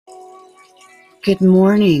Good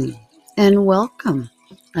morning and welcome.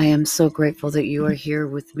 I am so grateful that you are here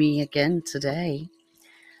with me again today.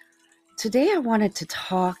 Today I wanted to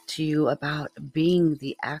talk to you about being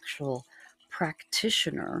the actual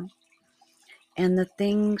practitioner and the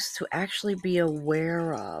things to actually be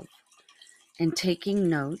aware of and taking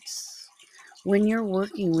notes when you're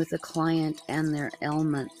working with a client and their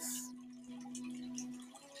ailments.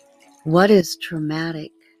 What is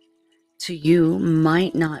traumatic to you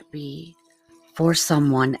might not be for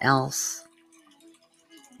someone else.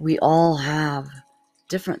 We all have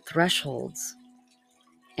different thresholds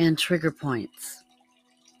and trigger points.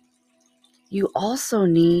 You also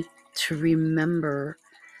need to remember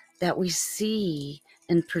that we see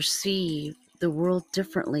and perceive the world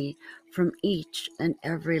differently from each and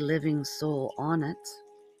every living soul on it.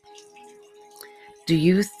 Do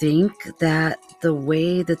you think that the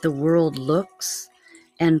way that the world looks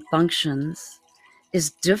and functions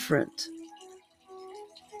is different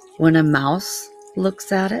when a mouse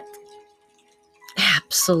looks at it?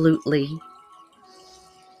 Absolutely.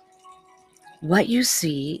 What you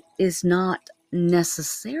see is not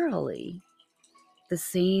necessarily the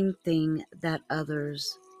same thing that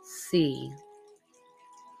others see.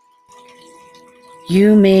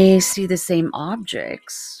 You may see the same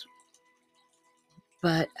objects,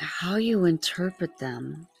 but how you interpret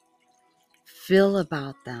them, feel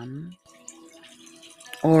about them,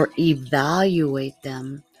 or evaluate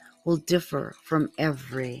them will differ from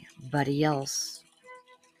everybody else.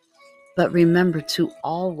 But remember to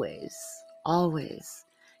always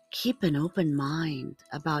keep an open mind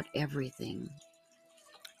about everything.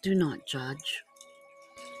 Do not judge.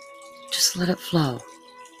 Just let it flow.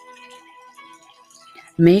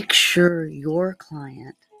 Make sure your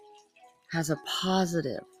client has a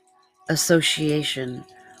positive association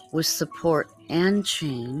with support and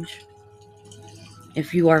change.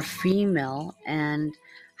 If you are female and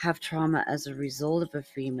have trauma as a result of a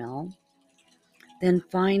female, then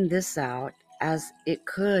find this out, as it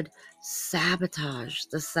could sabotage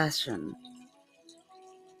the session.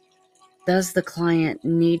 Does the client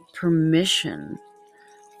need permission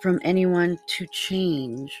from anyone to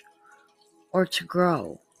change or to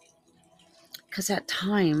grow? Because at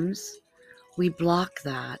times we block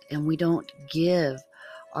that and we don't give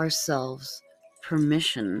ourselves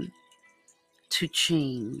permission to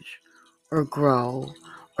change or grow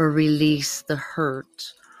or release the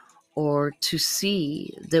hurt, or to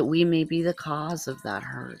see that we may be the cause of that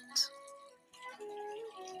hurt.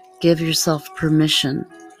 Give yourself permission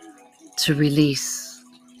to release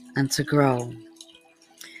and to grow.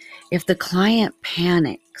 If the client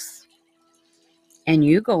panics and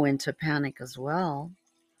you go into panic as well,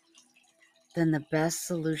 then the best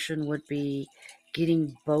solution would be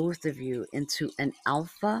getting both of you into an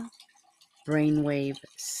alpha brainwave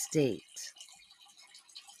state.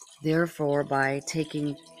 Therefore, by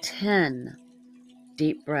taking 10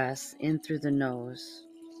 deep breaths in through the nose,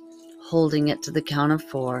 holding it to the count of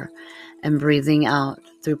 4, and breathing out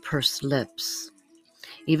through pursed lips.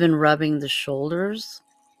 Even rubbing the shoulders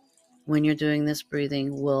when you're doing this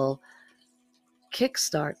breathing will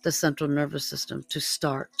kickstart the central nervous system to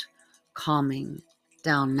start calming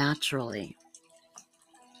down naturally.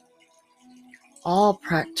 All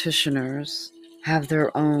practitioners have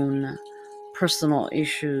their own personal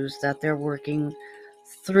issues that they're working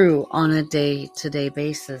through on a day-to-day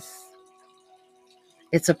basis.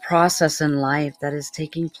 It's a process in life that is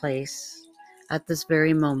taking place at this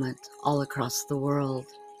very moment all across the world.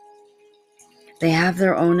 They have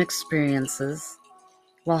their own experiences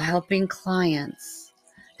while helping clients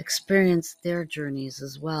experience their journeys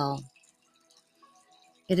as well.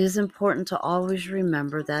 It is important to always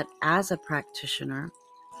remember that as a practitioner,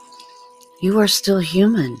 you are still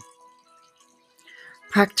human.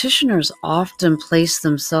 Practitioners often place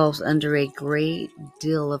themselves under a great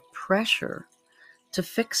deal of pressure to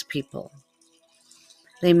fix people.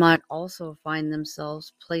 They might also find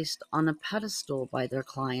themselves placed on a pedestal by their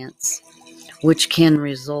clients, which can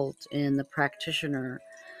result in the practitioner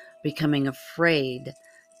becoming afraid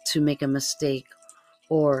to make a mistake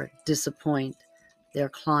or disappoint their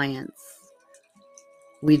clients.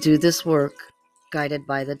 We do this work guided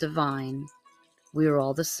by the divine. We are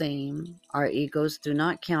all the same. Our egos do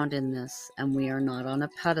not count in this, and we are not on a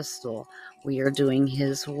pedestal. We are doing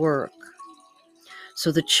His work.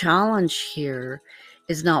 So the challenge here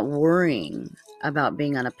is not worrying about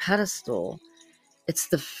being on a pedestal. It's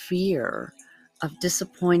the fear of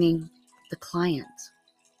disappointing the client.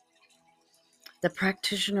 The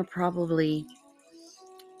practitioner probably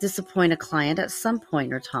disappoint a client at some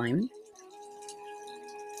point or time,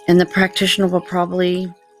 and the practitioner will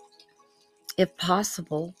probably, if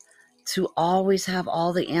possible, to always have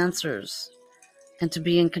all the answers and to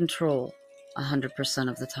be in control 100%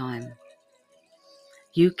 of the time.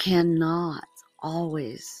 You cannot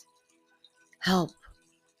always help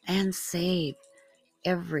and save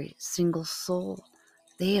every single soul.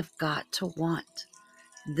 They have got to want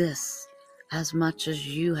this as much as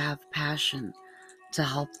you have passion to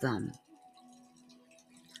help them.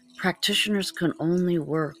 Practitioners can only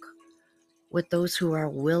work with those who are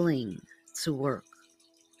willing to work.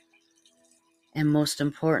 And most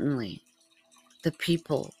importantly, the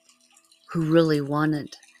people who really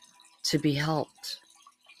wanted to be helped.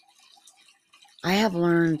 I have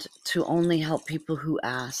learned to only help people who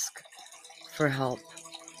ask for help.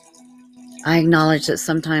 I acknowledge that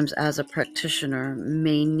sometimes as a practitioner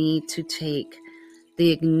may need to take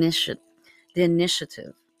the initiative,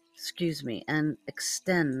 and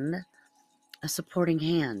extend a supporting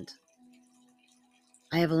hand.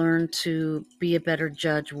 I have learned to be a better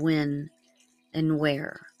judge when and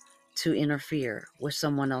where to interfere with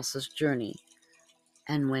someone else's journey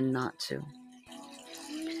and when not to.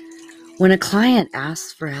 When a client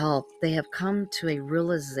asks for help, they have come to a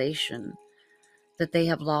realization that they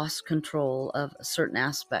have lost control of certain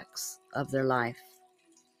aspects of their life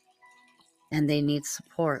and they need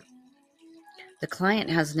support. The client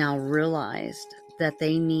has now realized that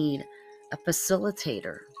they need a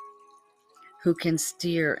facilitator who can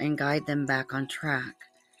steer and guide them back on track.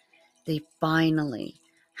 They finally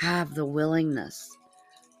have the willingness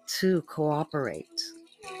to cooperate.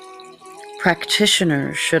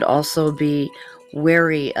 Practitioners should also be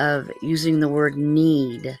wary of using the word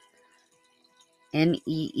need,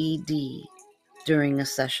 N-E-E-D, during a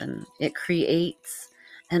session. It creates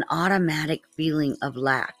an automatic feeling of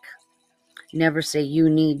lack. Never say you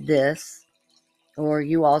need this, or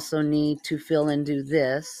you also need to fill and do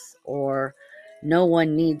this, or no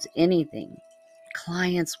one needs anything.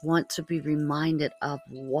 Clients want to be reminded of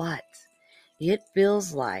what it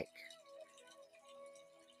feels like,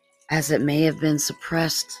 as it may have been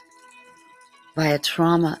suppressed by a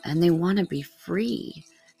trauma, and they want to be free.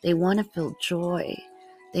 They want to feel joy.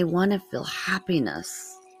 They want to feel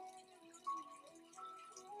happiness.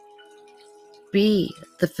 Be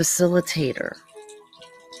the facilitator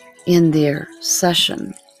in their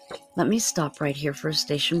session. Let me stop right here for a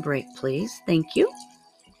station break, please. Thank you.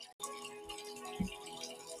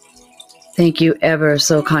 Thank you ever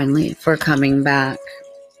so kindly for coming back.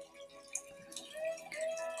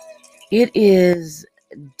 It is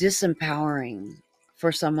disempowering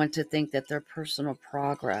for someone to think that their personal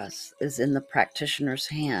progress is in the practitioner's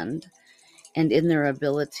hand and in their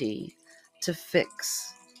ability to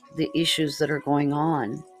fix the issues that are going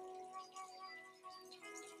on.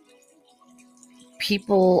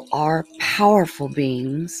 People are powerful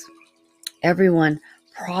beings. Everyone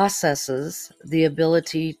processes the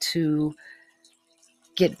ability to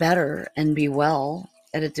get better and be well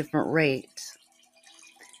at a different rate.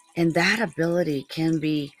 And that ability can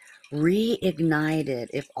be reignited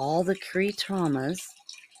if all the traumas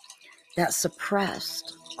that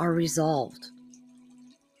suppressed are resolved.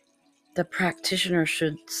 The practitioner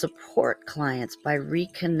should support clients by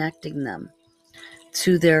reconnecting them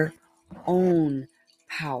to their own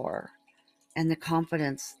power and the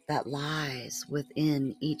confidence that lies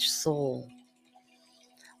within each soul.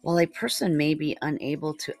 While a person may be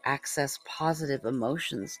unable to access positive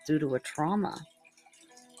emotions due to a trauma,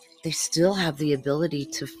 they still have the ability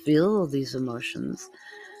to feel these emotions.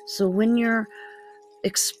 So when you're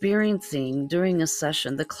experiencing during a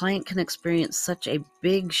session, the client can experience such a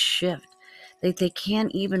big shift that they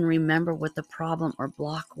can't even remember what the problem or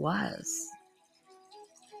block was.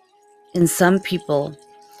 In some people,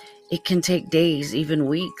 it can take days, even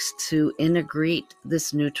weeks, to integrate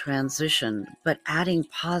this new transition, but adding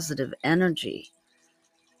positive energy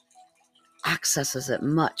accesses it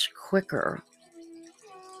much quicker.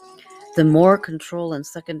 The more control and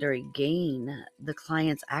secondary gain the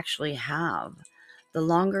clients actually have, the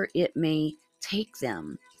longer it may take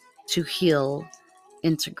them to heal,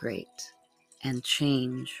 integrate, and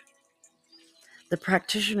change. The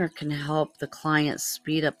practitioner can help the client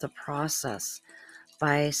speed up the process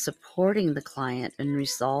by supporting the client in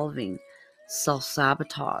resolving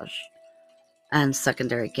self-sabotage and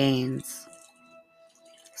secondary gains.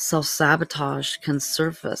 Self-sabotage can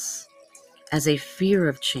surface as a fear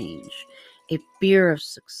of change, a fear of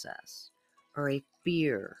success, or a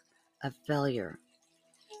fear of failure.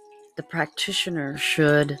 The practitioner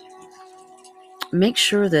should make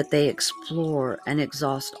sure that they explore and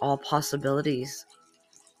exhaust all possibilities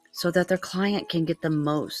so that their client can get the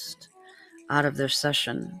most out of their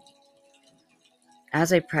session.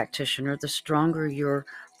 As a practitioner, the stronger your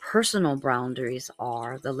personal boundaries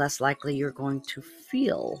are, the less likely you're going to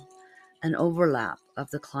feel an overlap of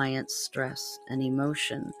the client's stress and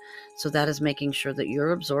emotion. So that is making sure that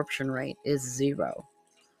your absorption rate is 0.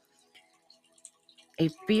 A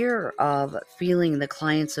fear of feeling the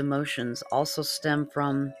client's emotions also stem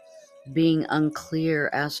from being unclear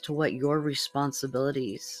as to what your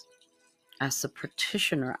responsibilities as a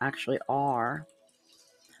practitioner actually are.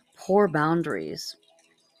 Poor boundaries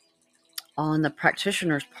on the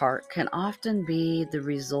practitioner's part can often be the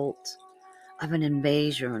result of an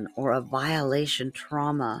invasion or a violation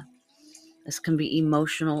trauma. This can be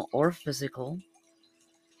emotional or physical.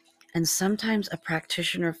 And sometimes a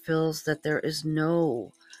practitioner feels that there is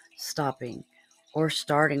no stopping or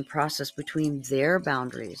starting process between their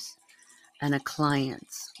boundaries and a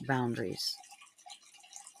client's boundaries.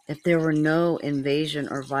 If there were no invasion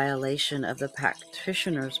or violation of the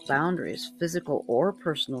practitioner's boundaries, physical or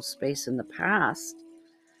personal space in the past,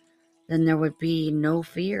 then there would be no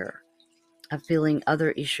fear of feeling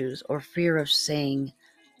other issues or fear of saying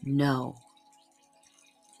no.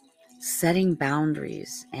 Setting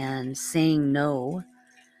boundaries and saying no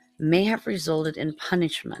may have resulted in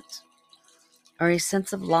punishment or a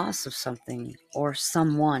sense of loss of something or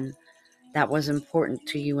someone that was important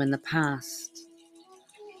to you in the past.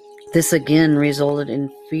 This again resulted in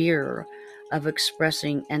fear of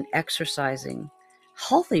expressing and exercising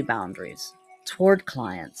healthy boundaries toward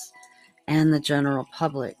clients and the general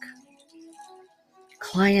public.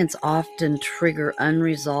 Clients often trigger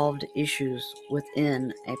unresolved issues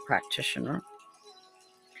within a practitioner.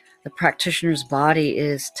 The practitioner's body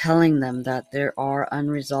is telling them that there are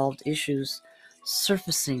unresolved issues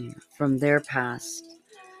surfacing from their past.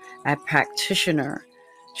 A practitioner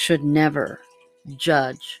should never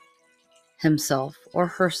judge himself or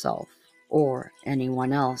herself or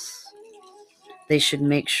anyone else. They should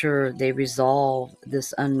make sure they resolve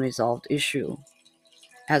this unresolved issue,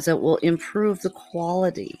 as it will improve the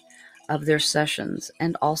quality of their sessions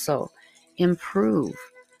and also improve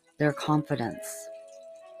their confidence.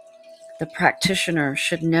 The practitioner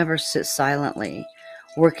should never sit silently,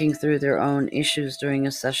 working through their own issues during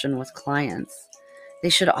a session with clients. They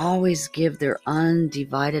should always give their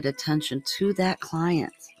undivided attention to that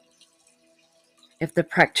client. If the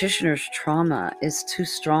practitioner's trauma is too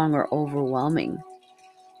strong or overwhelming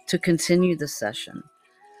to continue the session,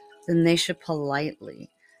 then they should politely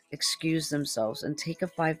excuse themselves and take a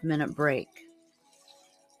 5-minute break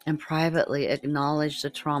and privately acknowledge the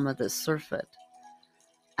trauma that surfaced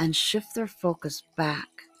and shift their focus back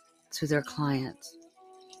to their client.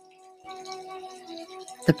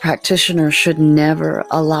 The practitioner should never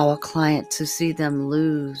allow a client to see them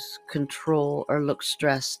lose control or look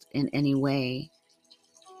stressed in any way.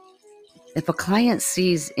 If a client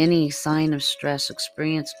sees any sign of stress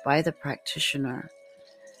experienced by the practitioner,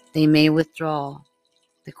 they may withdraw.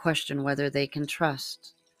 They question whether they can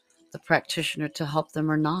trust the practitioner to help them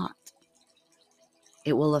or not.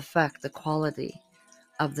 It will affect the quality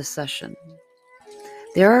of the session.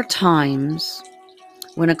 There are times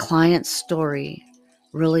when a client's story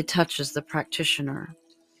really touches the practitioner,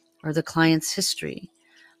 or the client's history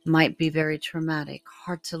might be very traumatic,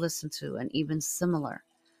 hard to listen to, and even similar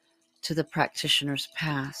to the practitioner's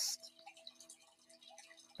past.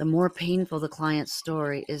 The more painful the client's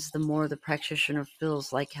story is, the more the practitioner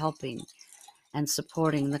feels like helping and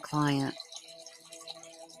supporting the client.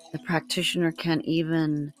 The practitioner can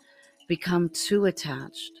even become too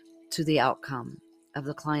attached to the outcome of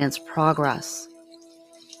the client's progress.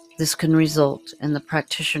 This can result in the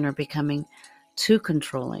practitioner becoming too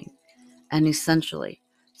controlling and essentially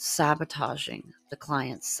sabotaging the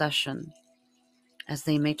client's session, as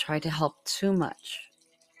they may try to help too much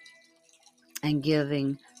and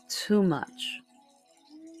giving too much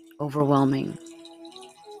overwhelming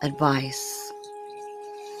advice.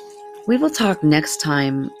 We will talk next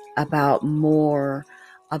time about more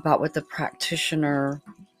about what the practitioner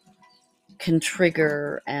can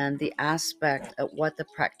trigger and the aspect of what the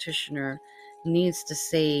practitioner needs to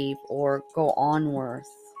save or go on with.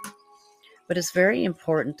 But it's very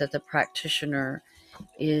important that the practitioner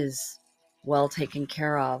is well taken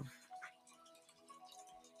care of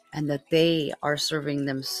and that they are serving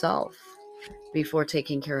themselves before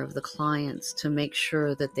taking care of the clients, to make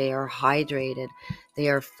sure that they are hydrated, they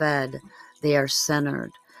are fed, they are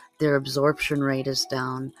centered, their absorption rate is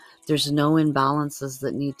down, there's no imbalances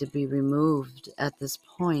that need to be removed at this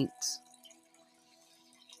point,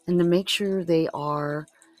 and to make sure they are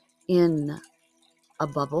in a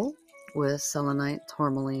bubble with selenite,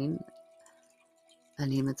 tourmaline,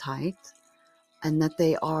 and hematite, and that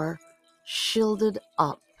they are shielded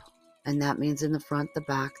up, and that means in the front, the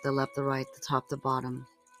back, the left, the right, the top, the bottom.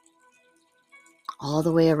 all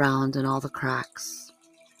the way around, and all the cracks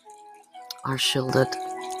are shielded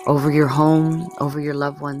over your home, over your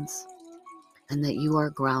loved ones, and that you are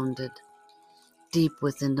grounded deep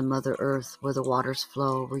within the Mother Earth where the waters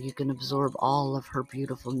flow, where you can absorb all of her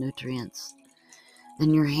beautiful nutrients.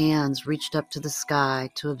 And your hands reached up to the sky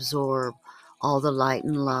to absorb all the light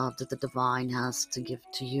and love that the divine has to give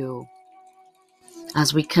to you.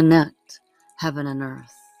 As we connect heaven and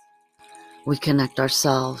earth, we connect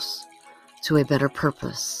ourselves to a better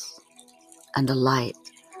purpose and a light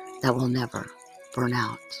that will never burn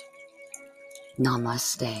out.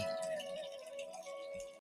 Namaste.